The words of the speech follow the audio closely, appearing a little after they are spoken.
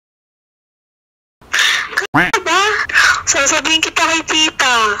Aba, sasabihin kita kay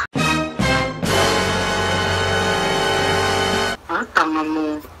tita. Tanga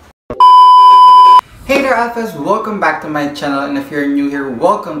mo. Hey there Alphas! Welcome back to my channel, and if you're new here,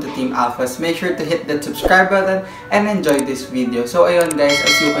 welcome to Team Alphas. Make sure to hit that subscribe button and enjoy this video. So ayun guys,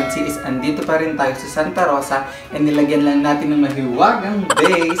 as you can see is andito pa rin tayo sa Santa Rosa, and nilagyan lang natin ng mahiwagang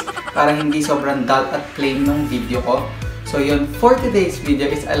base para hindi sobrang dull at plain ng video ko. So yun, for today's video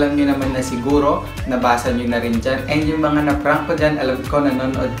is alam nyo naman na siguro, nabasa nyo na rin dyan, and yung mga na-prank ko dyan, alam ko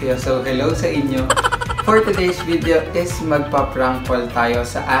nanonood kayo, so hello sa inyo. For today's video is magpa-prank call tayo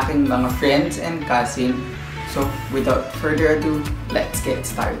sa aking mga friends and cousin. So without further ado, let's get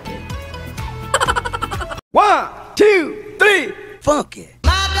started. 1, 2, 3, funk it!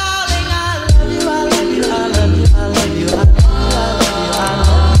 My darling, I love you, I love you, I love you, I love you, I love you,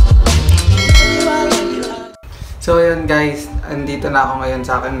 I love you. So yun guys, andito na ako ngayon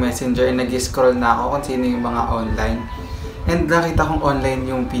sa aking messenger, and nag-scroll na ako kung sino yung mga online. And nakita kong online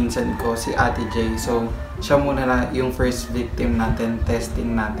yung pinsan ko, si Ate J. So, siya muna na yung first victim natin.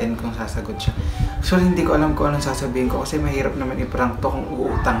 Testing natin kung sasagot siya. So, hindi ko alam kung anong sasabihin ko kasi mahirap naman i-prank to kung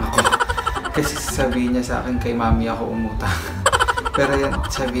uutang ako. Kasi sabihin niya sa akin kay mami ako umutang. Pero yan,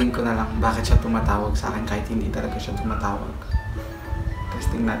 sabihin ko na lang bakit siya tumatawag sa akin kahit hindi talaga siya tumatawag.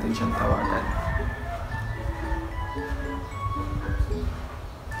 Testing natin siyang tawagan.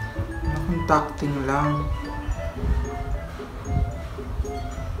 Contacting lang.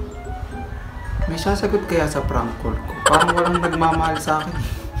 May sasagot kaya sa prank call ko? Parang walang nagmamahal sa akin.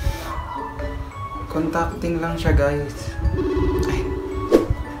 Contacting lang siya guys. Ay.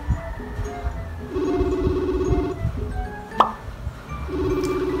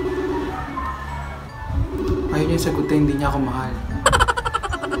 Ayaw niya sagutin, hindi niya ako mahal.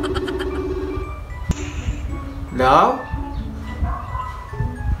 Hello?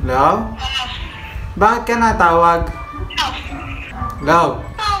 Hello? Bakit ka natawag? Hello?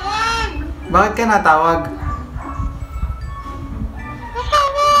 Bakit ka natawag?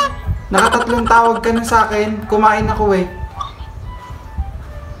 Natawag! Nakatatlong tawag ka na sa akin. Kumain ako eh.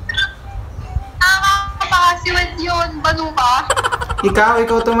 Nakakasiwad yun. Bano ka?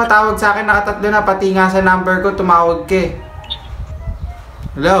 Ikaw tumatawag sa akin. Nakatatlo na, pati nga sa number ko tumawag ka eh.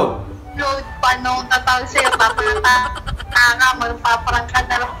 Hello? Load, paano tatawag sa'yo? Papalata. Magpaparang ka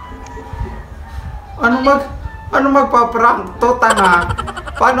na lang. Ano magpa-prank? To, tanga.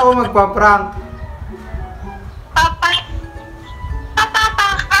 Paano ako magpa-prank?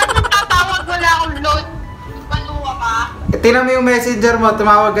 Anong tatawag? Wala akong load. Bano ka? Tingnan mo yung messenger mo.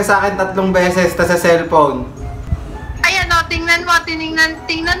 Tumawag ka sa akin 3 beses ta sa cellphone. Ayan o, tingnan mo.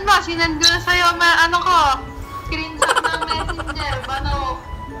 Sinand ko na sa'yo. Ano ko? Screenshot ng messenger. Bano?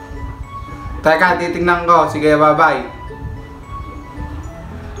 Teka, titignan ko. Sige, bye-bye.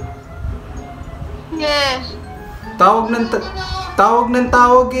 Yes. Tawag ng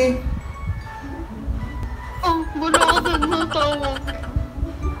tawag eh. Oh, bulo ako dun ng tawag.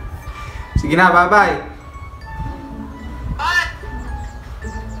 Sige na, bye-bye. What?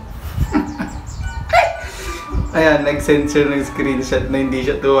 Ayan, nag-send siya ng screenshot na hindi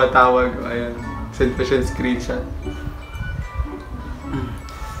siya tumatawag. Ayan, send pa siya ng screenshot.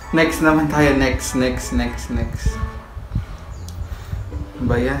 Next naman tayo, next.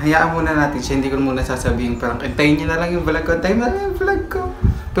 Ba yan? Hayaan muna natin siya, hindi ko muna sasabihin prank. Antayin niyo na lang yung vlog ko,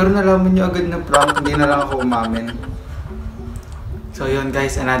 Pero nalaman niyo agad na prank, hindi na lang ako umamin. So yun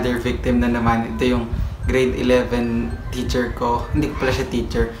guys, another victim na naman. Ito yung grade 11 teacher ko. Hindi ko pala siya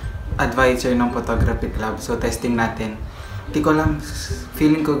teacher, advisor ng photography club. So testing natin. Hindi ko alam,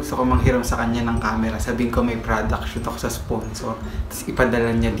 feeling ko gusto ko manghiram sa kanya ng camera. Sabihin ko may product shoot ako sa sponsor. Tapos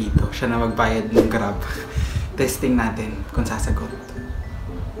ipadala niya dito, siya na magbayad ng Grab. Testing natin kung sasagot.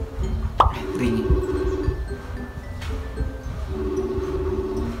 Ringing.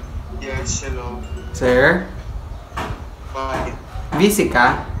 Yes, hello. Sir? Why? Busy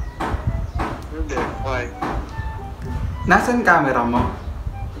ka? Hindi, why? Nasaan camera mo?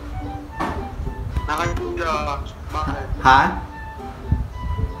 Nakakita. Bakit? Ha?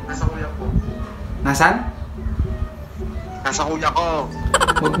 Nasa kuya ko. Nasaan? Nasa kuya ko.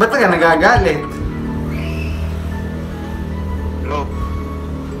 Ba't ka nagagalit? Hello?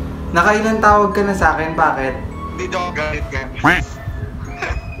 Nakailan tawag ka na sa akin, bakit? Hindi daw galit ka.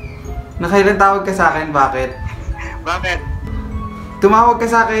 Nakailan tawag ka sa akin, bakit? Bakit? Tumawag ka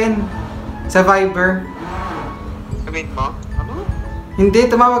sa akin sa Viber. Sabihin mo? Ano?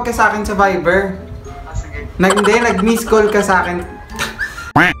 Hindi, tumawag ka sa akin sa Viber. Sige. Nag-miss call ka sa akin.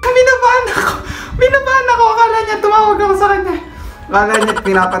 Binabahan ako. Akala niya tumawag ako sa kanya. Akala niya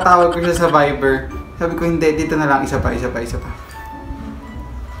pinapatawag ko siya sa Viber. Sabi ko hindi, dito na lang. Isa pa.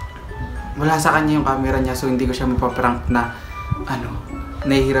 wala sa kanya yung camera niya, so hindi ko siya mapaprank na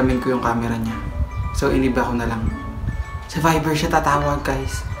nahihiramin ko yung camera niya. So iniba ko na lang. Sa Viber siya tatawag,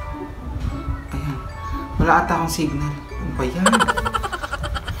 guys. Ayan. Wala ata akong signal. Ano ba yan?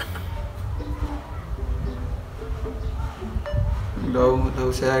 Hello,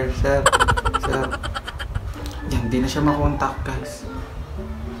 sir. Yan, di na siya makontak, guys.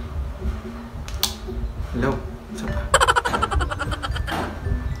 Hello, isa pa.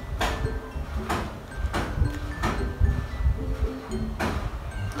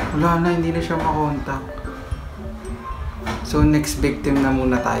 Wala na, hindi na siya makontak. So, next victim na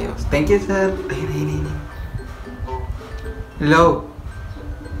muna tayo. Thank you, sir. Ayun. Hello.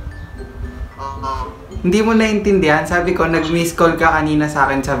 Hindi mo naintindihan? Sabi ko, nag-miss call ka kanina sa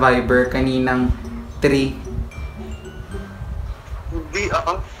akin sa Viber, kaninang 3. Hindi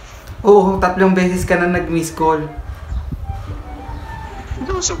Oo, 3 beses ka na nag-miss call. Hindi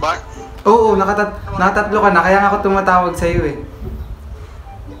mo subat? Oo, nakatatlo ka na, kaya nga ako tumatawag sa'yo eh.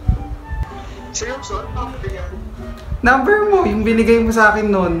 Seryoso? Ano yan? Number mo, yung binigay mo sa akin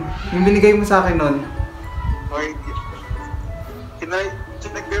nun. Okay.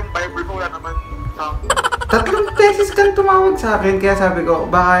 Sinag ko yung Viber ko, wala naman. 3 beses kang tumawag sa akin, kaya sabi ko,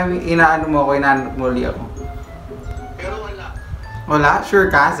 baka inaano mo ulit ako. Pero wala. Wala? Sure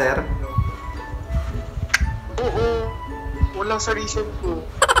ka, sir? Oo. Walang sa recent ko.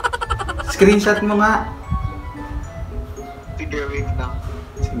 Screenshot mo nga. Sige, wait lang.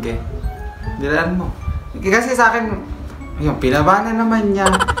 Sige. Dilaan mo. Kasi sa akin, yung pinaba na naman niya.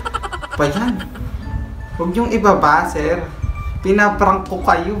 Pa yan. Huwag niyong ibaba, sir. Pinaprank ko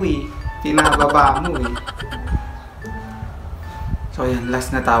kayo eh. Pinababa mo eh. So ayan, last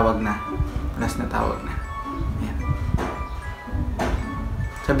na tawag na. Ayan.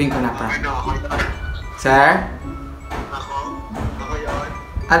 Sabihin ko na pa. Ako yun. Sir? Ako yun.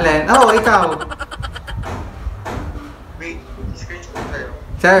 Alin? Oo, ikaw. Wait, screenshot ko sa'yo.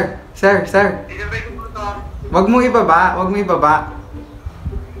 Sir. Tinabay ko ito. Wag mo ibaba.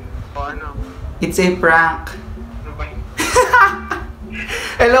 O ano? It's a prank. Ano ba yun?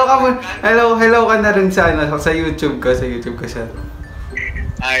 Hello ka na rin sa YouTube ko siya.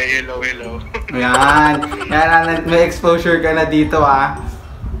 Ay, hello. Yan, may exposure ka na dito ah.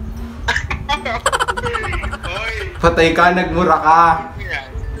 Hoy! Patay ka, nagmura ka.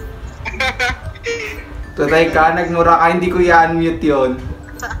 Nagmura ka, hindi ko i-unmute yun.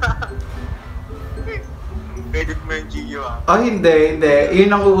 Edit mo yung Gio ah. Oh, hindi.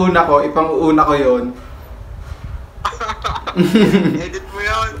 Yun ang uuna ko, ipang-uuna ko yun. Edit mo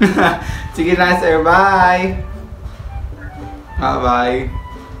yun. Sige na, sir. Bye! Bye!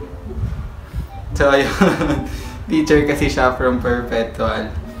 So, ayun. Teacher kasi siya from Perpetual.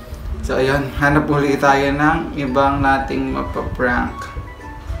 So, ayun. Hanap ulit tayo ng ibang nating mapaprank.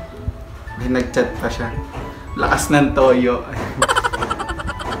 Ay, nag-chat pa siya. Lakas ng toyo.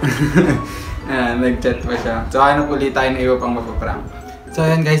 Nag-chat pa siya. So, hanap ulit tayo ng iba pang mapaprank. So,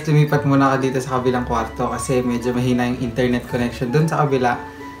 ayun guys. Lumipat muna ka dito sa kabilang kwarto kasi medyo mahina yung internet connection dun sa kabila.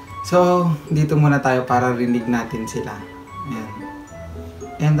 So, dito muna tayo para rinig natin sila. Ayan.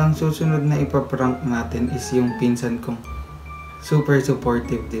 And ang susunod na ipaprank natin is yung pinsan kong super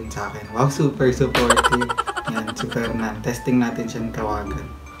supportive din sa akin. Wow, super supportive. Yan, super na. Testing natin siyang tawagan.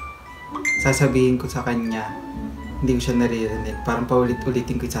 Sasabihin ko sa kanya, hindi ko siya naririnig. Parang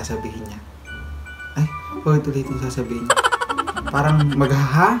paulit-ulitin ko yung sasabihin niya. Ay, paulit-ulitin ko sasabihin niya. Parang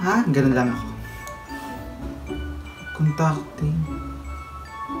ha? Ganun lang ako. Contacting.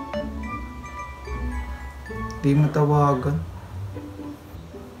 Di matawagan.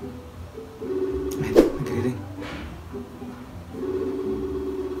 Nagre-ring.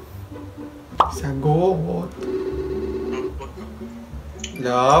 Sagot.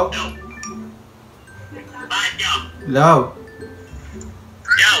 Hello? Bakit yo? Hello?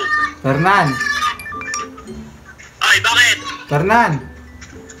 Yo! Fernan? Ay, bakit? Fernan?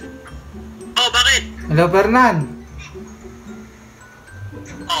 Oh, bakit? Hello, Fernan?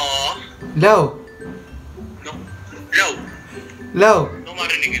 Oo. Hello? No. Hello? Hello? Ano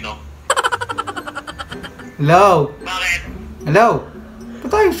marinig ito? Hello? Bakit? Hello? Ba't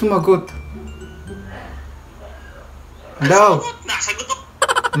tayo sumagot? Hello? Nasagot ko.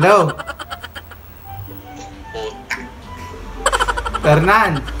 Hello? Pautang.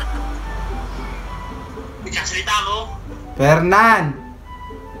 Fernan? Nagsasalita ako. Fernan?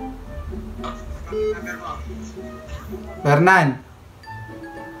 Fernan?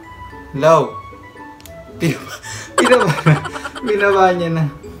 Hello? Binaba niya na.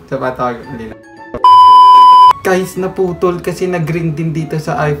 Sa patawag. Hindi na. Guys, naputol kasi nag-ring din dito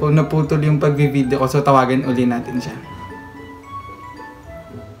sa iPhone. Naputol yung pag-video ko. So, tawagan uli natin siya.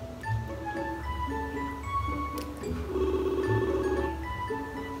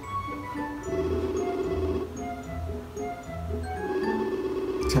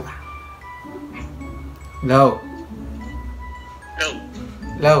 Hello? Hello?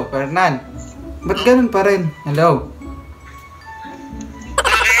 Hello, Fernan? Ba't ganun pa rin? Hello?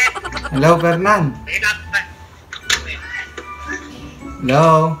 Bakit? Hello, Fernan?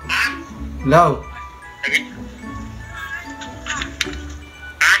 Hello? Ha? Hello?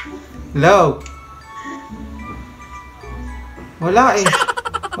 Ha? Hello? Wala eh.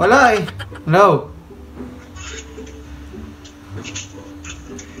 Wala eh. Hello?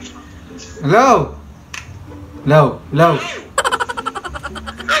 Hello? Hello? Hello?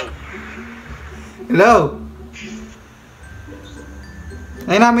 Hello? Hello?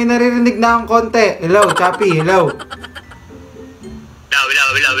 Ay namin naririnig na ang konti. Hello, Chappy. Hello?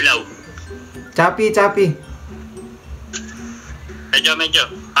 Hello? Chappy, Chappy. Medyo.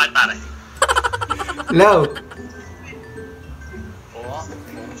 Bakit pare? Hello? Oo.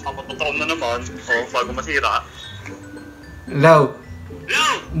 Kapatotoo na naman. Oo, bago masira. Hello? Hello?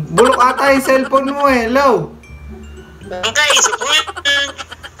 Bulok ata yung cellphone mo eh. Hello? Okay, suporta.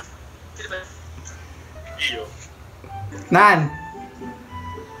 Iyo. Nan?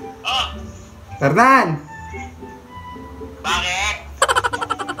 Oh, Fernan? bakit?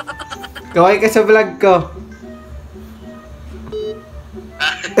 Kaway ka sa vlog ko.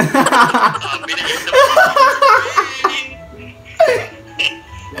 Binigyan na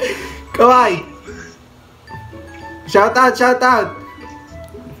Kaway! Shout out! Ha?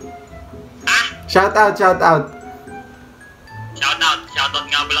 Shout out! Shoutout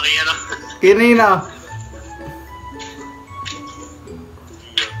nga pala kay ano. Kinino?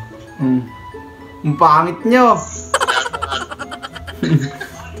 Ang pangit nyo.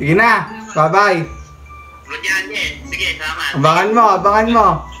 Sige na. Bye-bye. Good yan, eh. Sige, salamat. Abangan mo.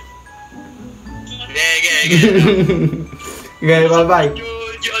 Sige. Okay, bye-bye.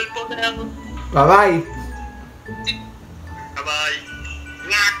 Medyo alpo na lang. Bye-bye. Bye-bye.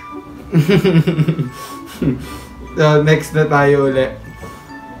 Ingat. So, next na tayo ulit.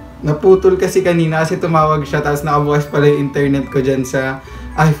 Naputol kasi kanina kasi tumawag siya tapos nakabukas pala yung internet ko dyan sa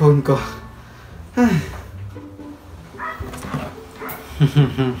iPhone ko.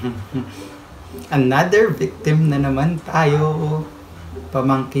 Another victim na naman tayo.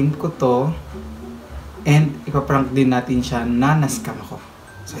 Pamangkin ko to. And ipaprank din natin siya na naskam ako.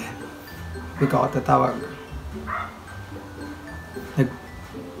 So yan. Ikaw ako tatawag.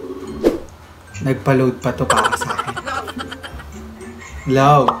 Nagpa-load pa to para sa akin.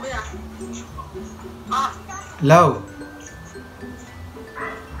 Hello? Hello?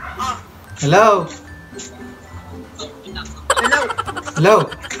 Hello? Hello?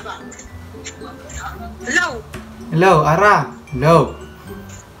 Hello? Hello, Ara? Hello?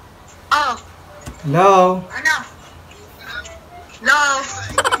 Oh, Hello? ano? Hello?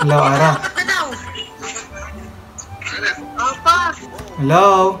 Hello, Ara? Ba't na daw? Opo. Hello?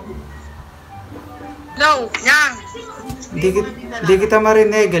 Hello? Yang? Di kita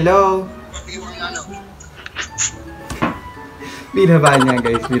marinig. Hello? Binabaan niya,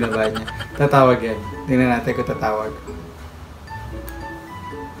 guys. Binabaan niya. Tatawag yan. Tingnan natin kung tatawag.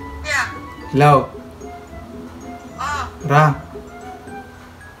 Yeah. Hello? Oh, Ra?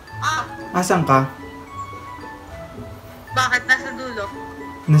 oh. Asan ka? Bakit nasa dulo?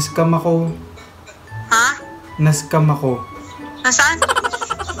 Naskam ako. Ha? Naskam ako. Nasaan?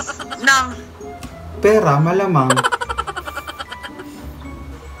 Nang? Pera, malamang.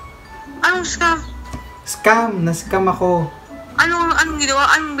 Anong scam? Scam! Naskam ako. Anong ginawa?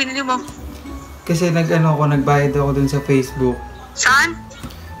 Anong binili mo? Kasi nagbayad ako dun sa Facebook. Saan?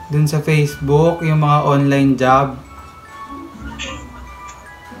 Dun sa Facebook, yung mga online job.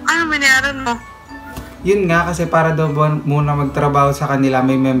 Anong binayaran mo? Yun nga, kasi para daw muna magtrabaho sa kanila,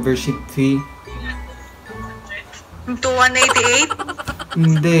 may membership fee. Yung 188?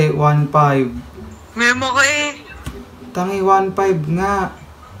 Hindi, 1.5. Memo ko eh. Tangi, 1.5 nga.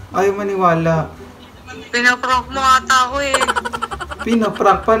 Ayaw maniwala. Pinaprank mo ata ako eh.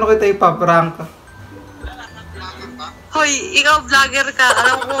 Pinaprank? Paano kita ipaprank? Hoy, ikaw vlogger ka.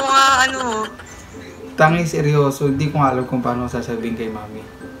 Alam ko nga ano. Tangi, seryoso. Hindi ko nga alam kung paano sasabihin kay mami.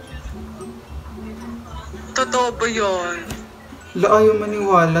 Totoo ba yun? Ayaw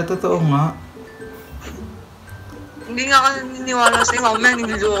maniwala. Totoo nga. Hindi nga kasi niniwala sa'yo. Mamaya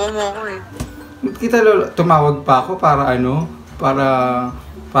nililoko mo ako eh. Kita tumawag pa ako para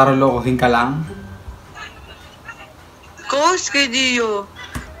para lokohin ka lang. Coach, kay Gio.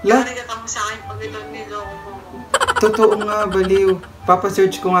 La, Nagkata mo sa akin pag ito niloko mo. totoo nga, baliw.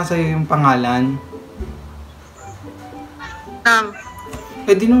 Papasearch ko nga sa'yo yung pangalan. Nang.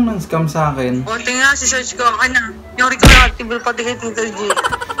 Eh, di nung nang-scam sa akin. O, tingnan, si-search ko ang ano. Yung recreative pati kay Tito G.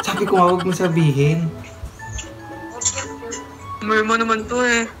 Sabi ko nga, huwag mo sabihin. May mo naman to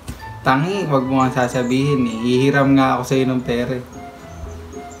eh. Tangi, wag mo nga sasabihin eh. Hihiram nga ako sa'yo ng pera eh.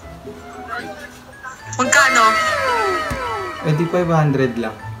 Magkano? Eh di 500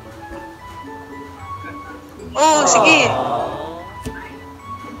 lang. Oo, sige.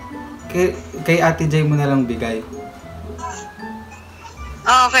 Kay Ate Jay mo na lang bigay.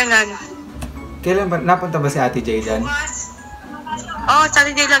 Okay lang. Kailan ba? Napunta ba si Ate Jay dyan? Oo, sa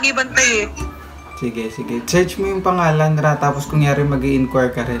atin lagi bantay eh. Sige. Search mo yung pangalan, Ra. Tapos kunyari mag-i-inquire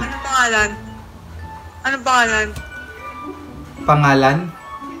ka rin. Anong pangalan? Anong pangalan? Pangalan?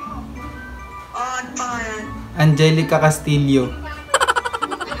 Oo, anong pangalan? Angelica Castillo.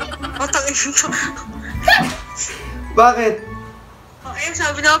 Tangin ito. Bakit? Ayun,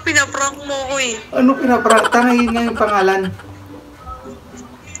 sabi na pinaprank mo ko eh. Ano pinaprank? Tanga, yun nga yung pangalan.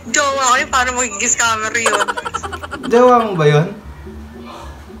 Jowa ko yun, paano magiging scammer yun? Jowa mo ba yun?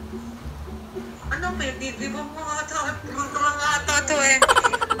 Ano, pinagdidibang mo nga ito. Prank lang nga ito eh.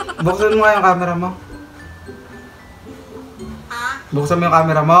 Buksan mo nga yung camera mo. Ha? Buksan mo yung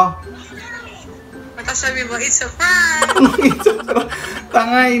camera mo. Tapos sabi mo, it's a prank.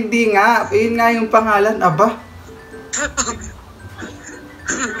 Tanga, hindi nga. Yun nga yung pangalan. Aba.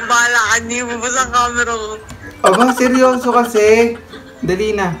 Bahala ka, hindi mo ba sa camera ko? Aba, seryoso kasi.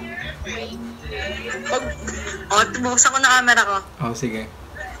 Dali na. Buksan ko na camera ko. Oh, sige.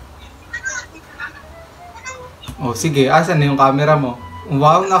 Oh, sige. Asan na yung camera mo?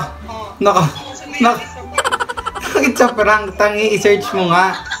 Wow, it's a prank. Tangi, i-search mo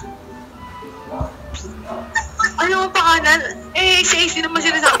nga. Ano ang pangalan? Eh, AC naman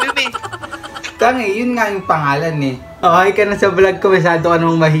sinasabi mo eh. Tangi, yun nga yung pangalan eh. Okay ka na sa vlog ko, masyado ka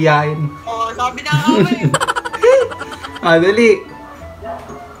namang mahihain. Oo, sabi na nga eh. Dali.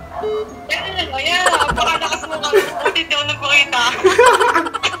 Ayan, napakalakas mo kami. Hindi ako nagpakita.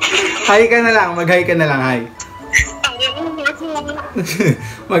 Hi ka na lang, mag-hi ka na lang, hi.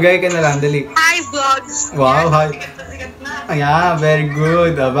 Mag-hi ka na lang, dali. Hi, vlogs! Wow, hi. Sikat na. Ayan, very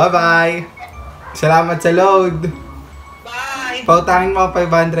good. Bye-bye. Salamat sa load. Bye! Pautangin mo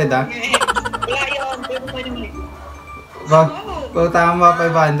 500 ha. Wala yun. Pwede mo yun eh. Pautangin mo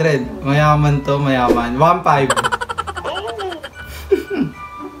 500. Mayaman to, mayaman. 1.5.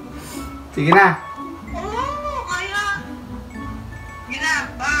 Sige na. Oo, kaya. Sige na,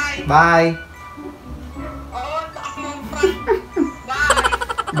 bye! Bye. Oo, takas mo ang prank. Bye!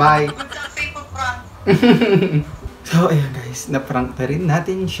 Bye. Good job sa ito, prank. So, ayan guys. Na-prank na rin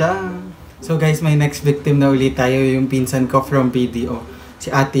natin siya. So guys, may next victim na ulit tayo. Yung pinsan ko from PDO.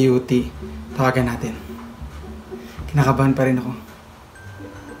 Si Ate Yuti. Tawagan natin. Kinakabahan pa rin ako.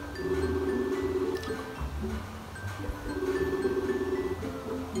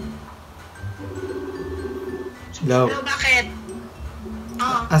 Hello. Hello, bakit?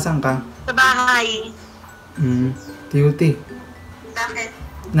 Oo, Asan ka? sa bahay. Yuti. Bakit?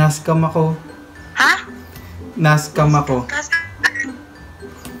 Nascam ako. Ha? Nascam ako.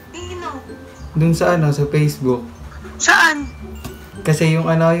 Dun sa sa Facebook. Saan? Kasi yung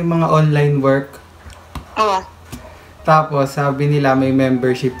yung mga online work. Oo. Tapos sabi nila may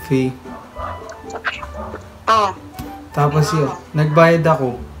membership fee. Oo. Tapos yun, nagbayad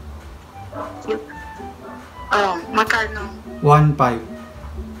ako. Oo, magkano? 1.5.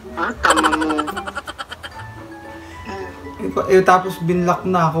 Ah, tama mo. Tapos binlock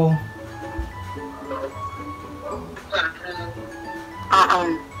na ako. Oo.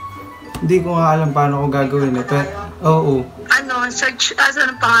 Hindi ko nga alam paano ko gagawin ito. Oo. Ano, search, ano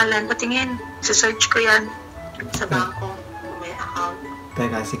ang pangalan? Patingin, sa-search ko yan. Sa bangko, may account.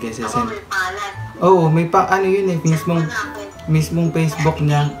 Teka, sige, Ako sisend. may pangalan. Oo, may yun eh, mismong Facebook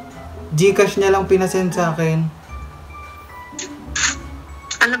niya. Gcash niya lang pinasend sa akin.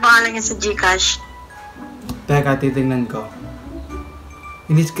 Ano pangalan niya sa Gcash? Teka, titingnan ko.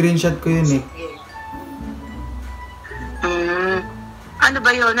 Ini-screenshot ko yun eh. Ano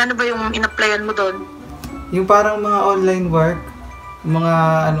ba yun? Ano ba yung in-applyan mo doon? Yung parang mga online work. Mga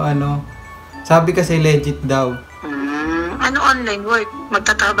ano-ano. Sabi kasi legit daw. Ano online work?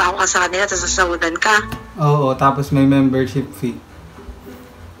 Magtatrabaho ka sa kanila, tapos sasahudan ka? Oo, tapos may membership fee.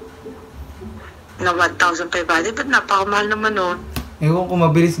 Na 1,500. Ba't napakamahal naman nun? Ewan ko,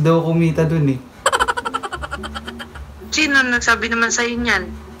 mabilis daw kumita dun eh. Sino nagsabi naman sa'yo niyan?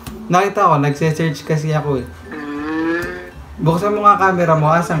 Nakita ko, nagse-search kasi ako eh. Buksan mo nga camera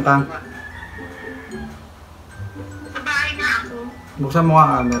mo, asan ka? Sa bahay nga ako. Buksan mo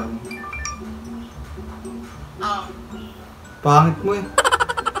nga camera mo. Oo. Pangit mo eh.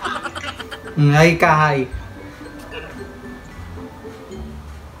 Hi ka, hi.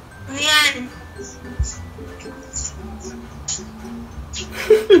 Ano yan?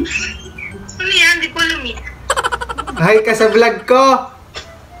 Ano yan? Di ko alam eh. Hi ka sa vlog ko!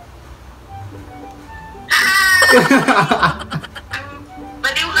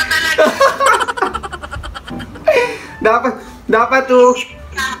 Baliw ka talaga.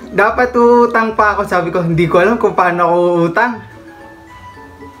 Dapat utang pa ako. Sabi ko, hindi ko alam kung paano ako utang.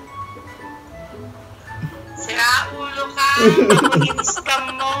 Sira ulo ka. Pag-in-scam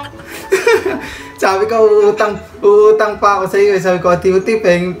mo. Sabi ko, uutang pa ako sa iyo. Sabi ko, ati-uti,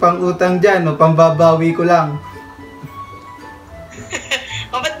 pang utang dyan, no? Pambabawi ko lang.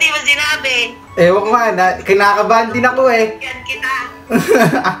 O, ba't di mo sinabi? Ewan ko nga, kinakabahan din ako eh. Yan kita.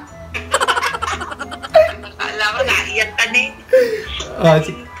 Akala ko, naiyak ka na eh. Oh,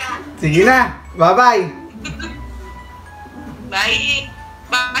 sige na, bye-bye. Bye.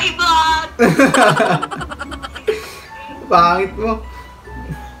 Bye, bot. Pangit mo.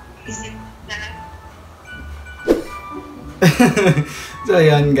 Isip na. So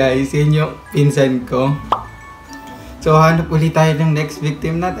ayan guys, yun yung pinsan ko. So hanap ulit tayo ng next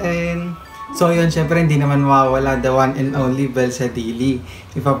victim natin. So yun, syempre hindi naman mawawala the one and only Bel sa Dili.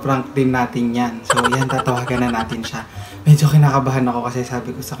 Ipaprank din natin yan. So yan, tatawagan na natin siya. Medyo kinakabahan ako kasi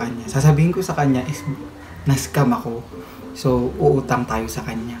sasabihin ko sa kanya is na-scam ako. So uutang tayo sa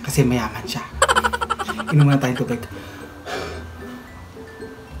kanya kasi mayaman siya. Inom na tayo tubig.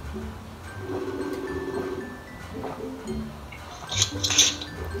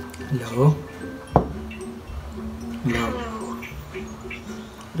 Hello? Hello?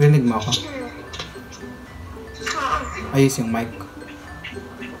 Rinig mo ako? Ayos yung mic.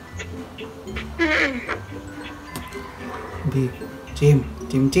 B, Jim.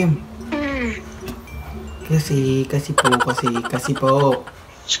 Kasi po.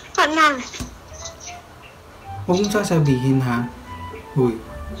 Ano? Huwag mong sasabihin ha. Uy,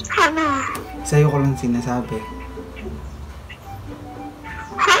 Ano? sa'yo ko lang sinasabi.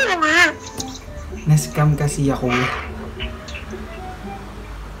 Ano nga? Na-scam kasi ako. Ha?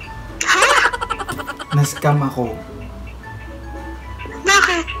 Na-scam ako.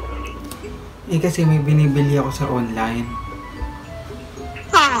 Bakit? Eh kasi may binibili ako sa online.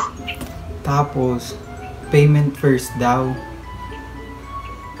 Oh. Tapos, payment first daw.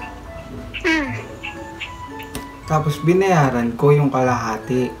 Tapos binayaran ko yung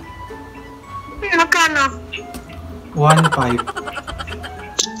kalahati. Magkano? 1.5.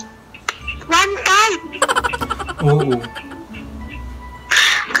 1.5? Oo.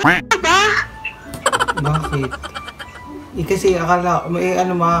 Ano ba? Bakit? Eh kasi akala,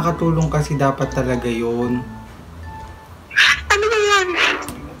 makakatulong kasi dapat talaga yun. Ano ba yan?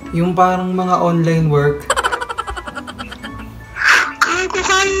 Yung parang mga online work. Kago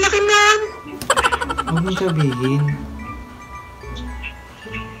ka, ang laki naman. Huwag mong sabihin.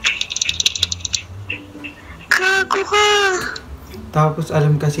 Kago ka. Tapos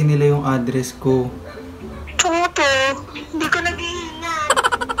alam kasi nila yung address ko. Toto, hindi ko nag-iingat.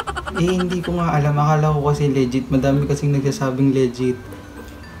 Eh hindi ko nga alam. Akala ko kasi legit. Madami kasing nagsasabing legit.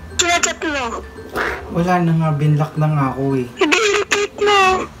 Kinachat mo. Wala na nga. Binlock na nga ako eh. Hindi i-repeat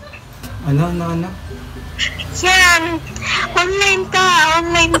mo. Ano? Yan. Online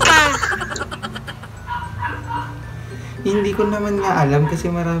ka. Hindi ko naman nga alam kasi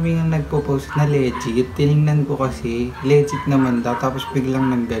marami nga nagpo-post na legit. Tiningnan ko kasi. Legit naman daw. Tapos biglang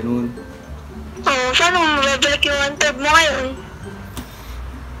nang ganun. Oh, saan mo mababalik yung 1.5 mo ngayon?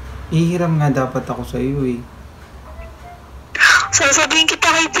 Ihiram nga dapat ako sa iyo eh. Sasabihin kita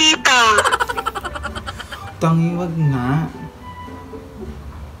kay tita. Tangi, wag na.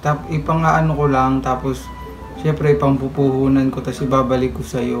 Ipang-ano ko lang. Tapos, syempre ipang-pupuhunan ko. Tapos ibabalik ko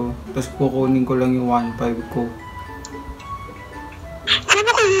sa'yo. Tapos kukunin ko lang yung 1.5 ko. Saan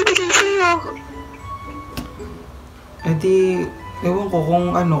ako ibigay sa'yo? Eh di, ewan ko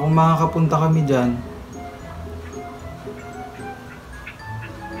kung makakapunta kami dyan.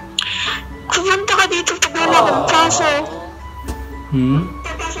 Pumunta ka dito pag wala kang kaso.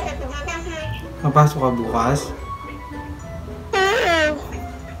 Papasok ako bukas eh. Mapasok ka bukas? Oo.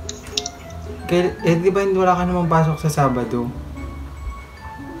 Di ba wala ka namang pasok sa Sabado?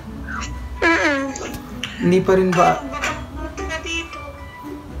 Hindi pa rin ba... Pumunta ka dito.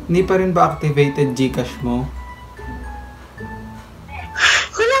 Hindi pa rin ba activated Gcash mo?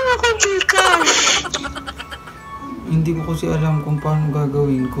 Wala nga akong Gcash. Hindi ko kasi alam kung paano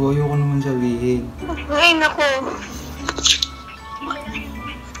gagawin ko. Ayoko naman sabihin. Ay, nako.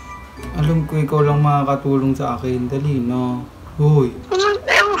 Alam ko ikaw lang makakatulong sa akin. Dali na. Hoy,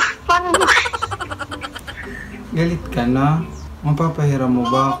 Paano ba? galit ka na? Mapapahiram mo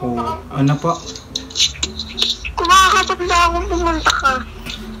ba ako? Ano pa? Kung makakapagda akong pumunta ka.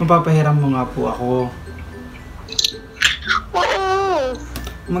 Mapapahiram mo nga po ako. Oo.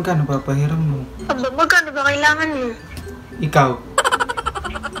 Magkano papahiram mo? Aba, magkano ba kailangan mo? Ikaw?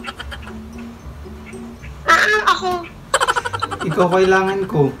 Anong Ikaw kailangan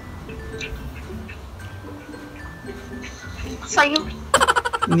ko. Sa'yo.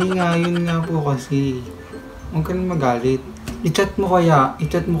 Hindi nga, yun nga po kasi. Huwag ka na magalit. I-chat mo kaya.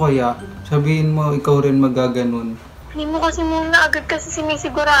 Sabihin mo, ikaw rin magaganon. Hindi mo kasi muna agad kasi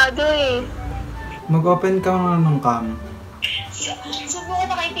sinisigurado eh. Mag-open ka nga ng cam. Subukan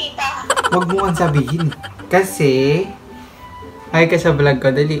na kay tita. Huwag mo kang sabihin. Kasi, ay ka sa vlog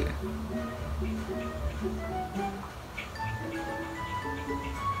ko, dali.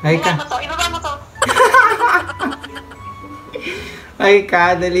 Ay ka. Ibaba mo to. Ay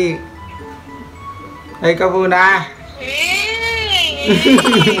ka, dali. Ay ka muna.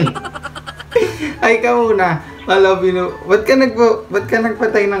 Ay ka muna. Wala, ba't ka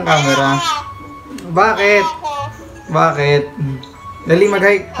nagpatay ng camera? Bakit? Bakit? Dali,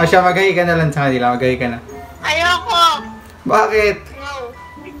 mag-hi. O siya, mag-hi ka na lang sa kanila. Mag-hi ka na. Ayoko. Bakit? No.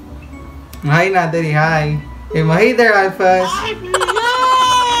 Hi na, dali, hi. Hey, hey there, Alphas.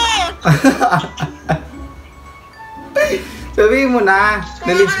 Sabihin mo na.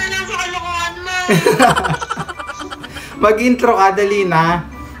 Dali. Sumama na lang sa kalokohan mo. Mag-intro ka, dali na.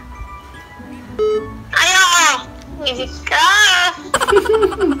 Ayoko. Isip ka.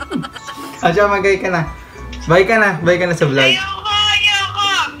 Asya, mag-hi ka na. Bye ka na. Bye ka na sa vlog. Ayoko.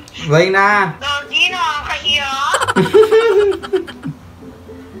 Bye na. Doggy, nakakahiya.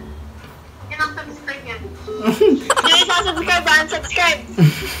 Yan ang subscribe yan. Hindi sasubscribe, unsubscribe.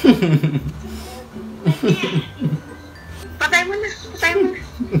 Patay mo na.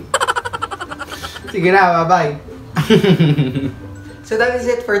 Sige na, bye-bye. So that is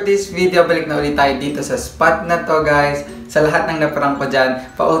it for this video. Balik na ulit tayo dito sa spot na to, guys. Sa lahat ng naprank ko dyan,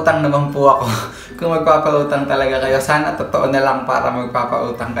 pautang naman po ako. Kung magpapautang talaga kayo, sana totoo na lang para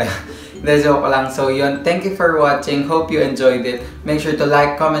magpapautang kayo. Hindi, joke lang. So yun, thank you for watching. Hope you enjoyed it. Make sure to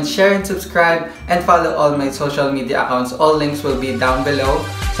like, comment, share, and subscribe. And follow all my social media accounts. All links will be down below.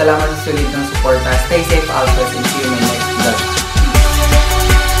 Salamat sa solidong suporta. Stay safe, Alphas, and see you in my next